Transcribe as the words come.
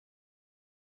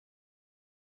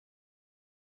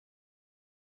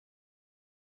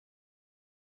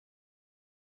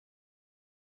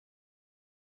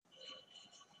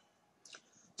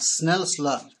Snell's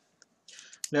law.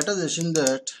 Let us assume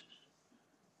that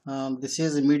this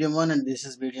is medium 1 and this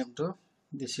is medium 2.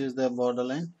 This is the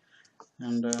borderline,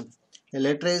 and a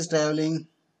letter is traveling.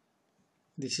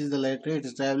 This is the letter. It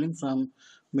is traveling from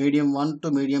medium 1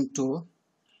 to medium 2.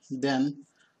 Then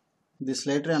this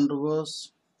letter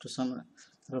undergoes to some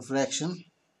refraction.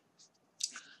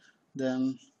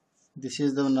 Then this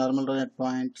is the normal run at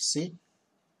point C.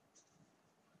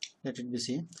 Let it be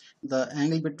C. The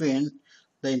angle between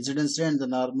the incidence ray and the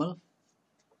normal,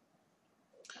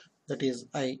 that is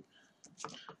I.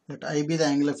 Let I be the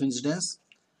angle of incidence,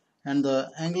 and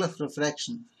the angle of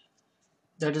refraction,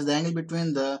 that is the angle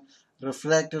between the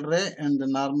refracted ray and the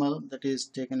normal, that is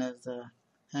taken as the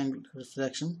angle of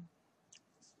refraction,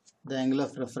 the angle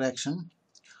of refraction.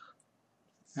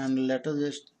 And let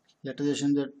us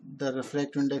assume that the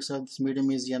refractive index of this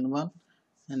medium is n1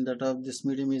 and that of this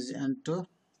medium is n2.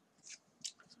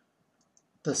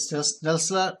 The Snell's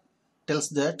law tells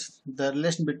that the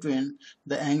relation between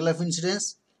the angle of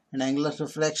incidence and angle of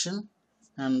refraction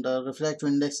and the refractive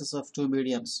indexes of two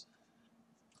mediums,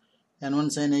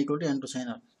 n1 sin A equal to n2 sin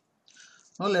R.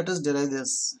 Now let us derive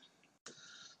this.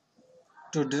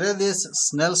 To derive this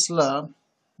Snell's law,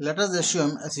 let us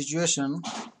assume a situation.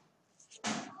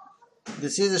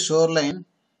 This is a shoreline.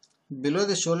 Below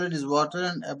the shoreline is water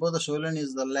and above the shoreline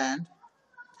is the land.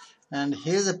 And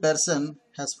here is a person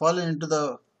has fallen into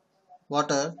the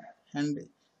water and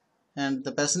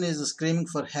the person is screaming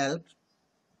for help.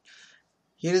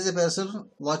 Here is a person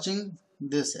watching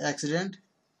this accident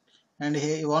and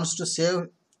he wants to save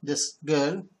this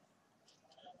girl.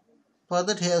 For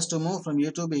that he has to move from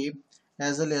A to B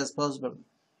as early as possible.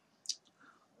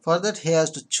 For that he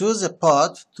has to choose a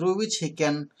path through which he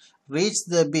can reach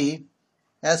the B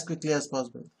as quickly as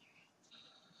possible.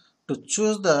 To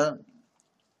choose the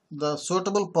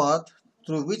suitable path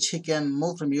through which he can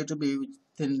move from A to B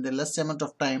within the less amount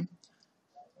of time.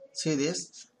 See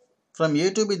this. From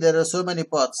A to B there are so many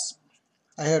paths.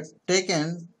 I have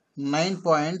taken 9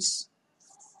 points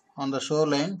on the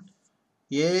shoreline.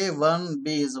 A1B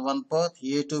is one path,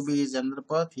 A2B is another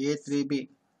path, A3B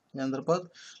is another path.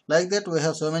 Like that we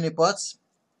have so many paths.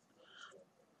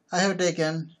 I have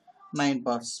taken 9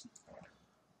 paths.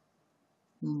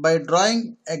 By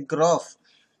drawing a graph,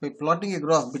 by plotting a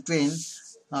graph between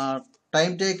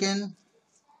time taken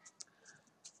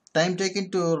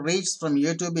to reach from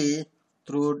A to B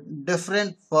through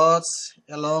different paths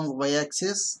along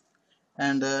y-axis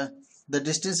and the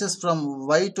distances from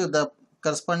y to the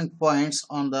corresponding points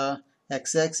on the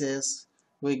x-axis,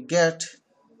 we get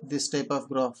this type of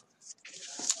graph.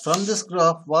 From this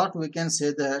graph, what we can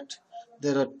say that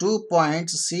there are 2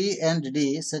 points C and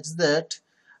D such that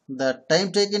the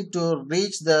time taken to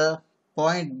reach the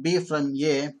point B from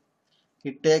A,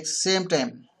 it takes same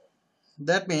time.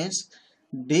 That means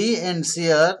D and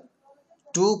C are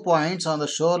 2 points on the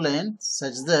shoreline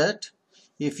such that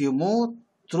if you move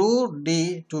through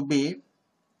D to B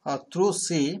or through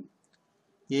C,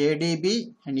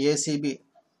 ADB and ACB,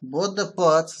 both the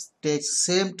paths take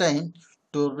same time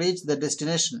to reach the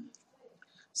destination.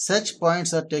 Such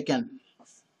points are taken.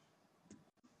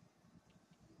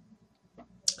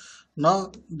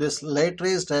 Now this light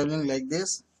ray is traveling like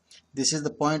this. This is the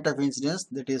point of incidence,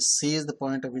 that is C is the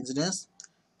point of incidence,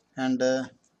 and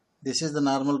this is the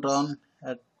normal drawn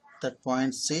at that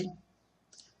point C,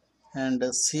 and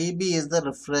CB is the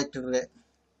refracted ray.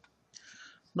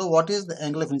 Now what is the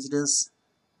angle of incidence?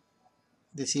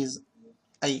 This is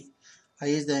I. I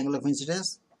is the angle of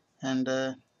incidence and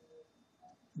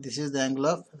this is the angle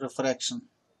of refraction.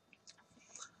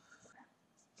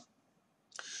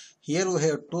 Here we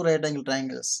have two right angle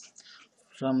triangles.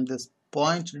 From this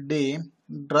point D,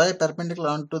 draw a perpendicular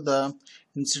onto the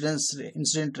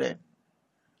incident ray.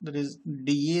 That is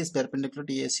DE is perpendicular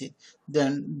to AC.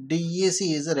 Then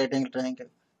DEC is a right angle triangle.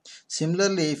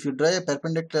 Similarly, if you draw a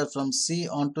perpendicular from C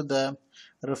onto the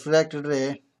refracted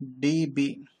ray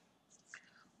DB,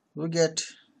 we get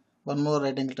one more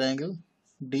right angle triangle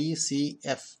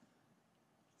DCF.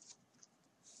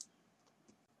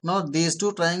 Now these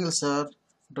two triangles are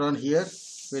drawn here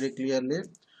very clearly.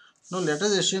 Now let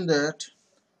us assume that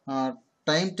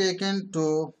time taken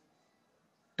to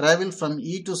travel from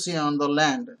E to C on the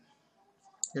land,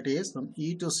 that is from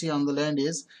E to C on the land,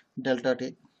 is delta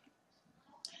T,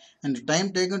 and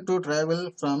time taken to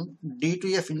travel from D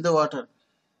to F in the water,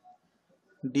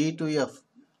 D to F,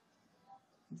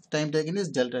 time taken is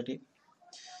delta T.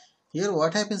 Here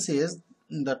what happens is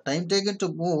the time taken to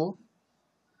move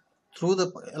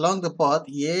through along the path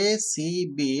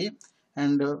ACB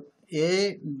and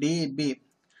ADB,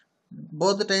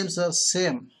 both the times are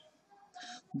same.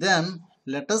 Then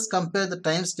Let us compare the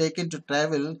times taken to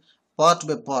travel part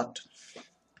by part.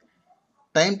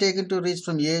 Time taken to reach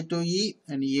from A to E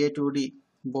and A to D,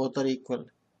 both are equal.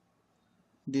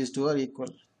 These two are equal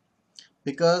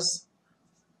because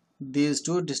these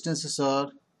two distances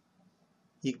are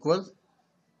equal,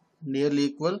 nearly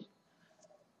equal.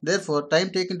 Therefore,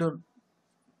 time taken to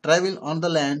travel on the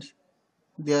land,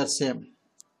 they are same.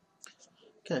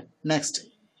 Okay. Next,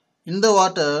 in the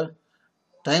water,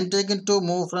 time taken to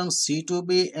move from C to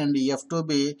B and F to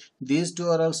B, these two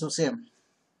are also same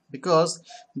because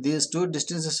these two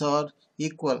distances are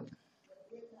equal.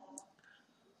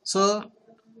 So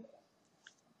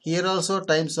here also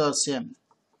times are same.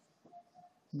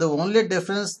 The only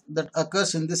difference that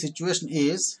occurs in this situation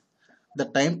is the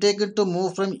time taken to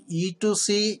move from E to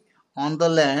C on the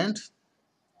land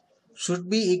should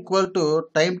be equal to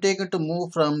time taken to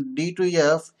move from D to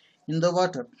F in the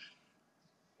water.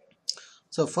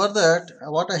 So for that,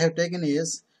 what I have taken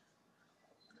is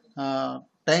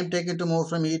time taken to move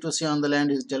from E to C on the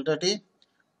land is delta T.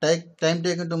 Time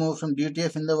taken to move from D to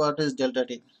F in the water is delta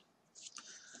T.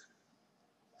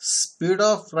 Speed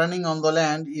of running on the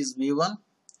land is V1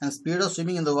 and speed of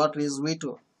swimming in the water is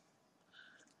V2.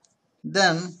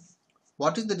 Then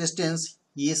what is the distance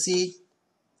EC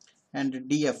and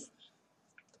DF?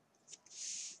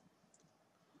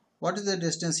 What is the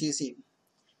distance EC?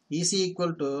 EC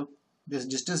equal to, this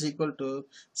distance equal to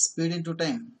speed into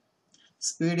time.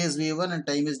 Speed is V1 and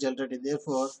time is delta T.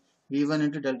 Therefore, V1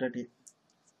 into delta T.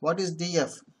 What is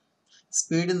DF?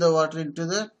 Speed in the water into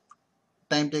the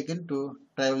time taken to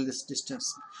travel this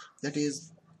distance. That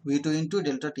is V2 into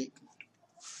delta T.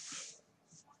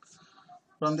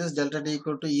 From this, delta T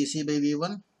equal to EC by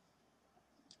V1,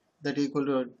 that equal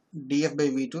to DF by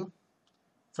V2.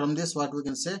 From this, what we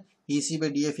can say, EC by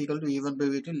DF equal to V1 by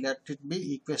V2. Let it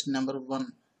be equation number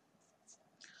 1.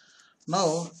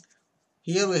 Now,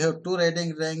 here we have two right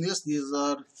angle triangles. These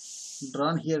are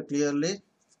drawn here clearly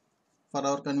for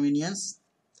our convenience.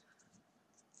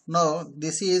 Now,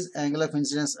 this is angle of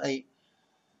incidence I.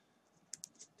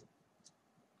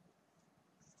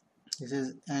 This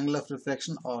is angle of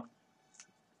refraction R.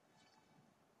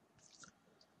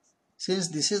 Since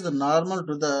this is the normal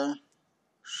to the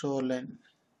shoreline,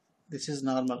 this is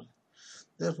normal.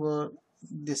 Therefore,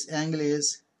 this angle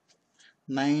is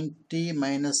 90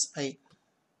 minus I.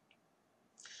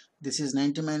 This is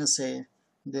 90 minus I.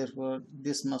 Therefore,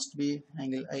 this must be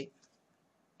angle I.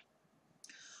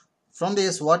 From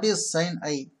this, what is sine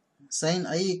I? Sine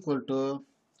I equal to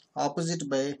opposite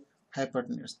by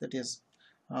hypotenuse. That is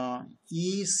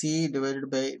EC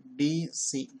divided by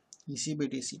DC. EC by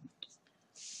DC.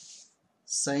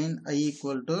 Sine I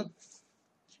equal to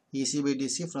EC by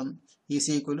DC, from EC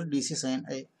equal to DC sine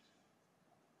I.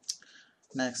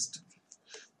 Next,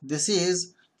 this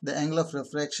is the angle of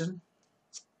refraction,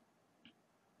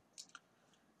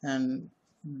 and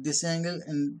this angle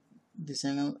and this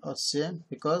angle are same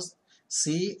because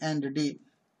C and D,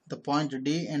 the point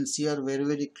D and C are very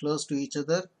very close to each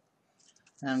other,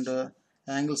 and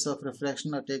angles of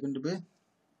refraction are taken to be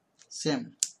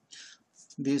same.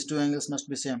 These two angles must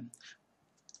be same,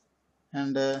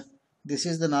 and this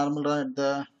is the normal run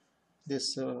at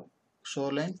this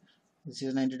shoreline. This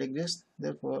is 90 degrees.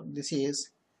 Therefore, this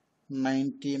is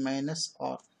 90 minus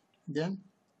R. Then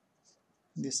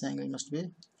this angle must be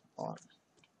R.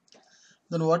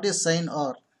 Then what is sine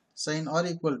R? Sine R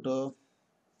equal to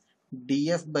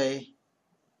DF by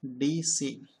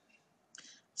DC.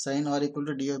 Sine R equal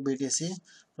to DF by DC.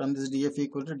 From this, DF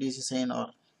equal to DC sine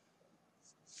R.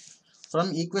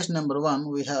 From equation number 1,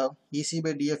 we have EC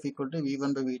by DF equal to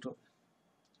V1 by V2.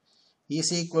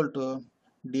 EC equal to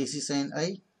DC sine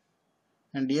I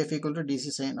and DF equal to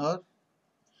DC sine R.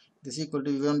 This equal to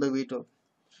V1 by V2.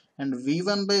 And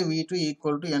V1 by V2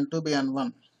 equal to N2 by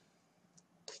N1.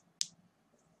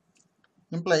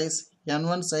 Implies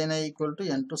N1 sine I equal to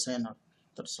N2 sine R.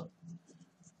 That's all.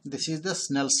 This is the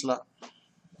Snell's law.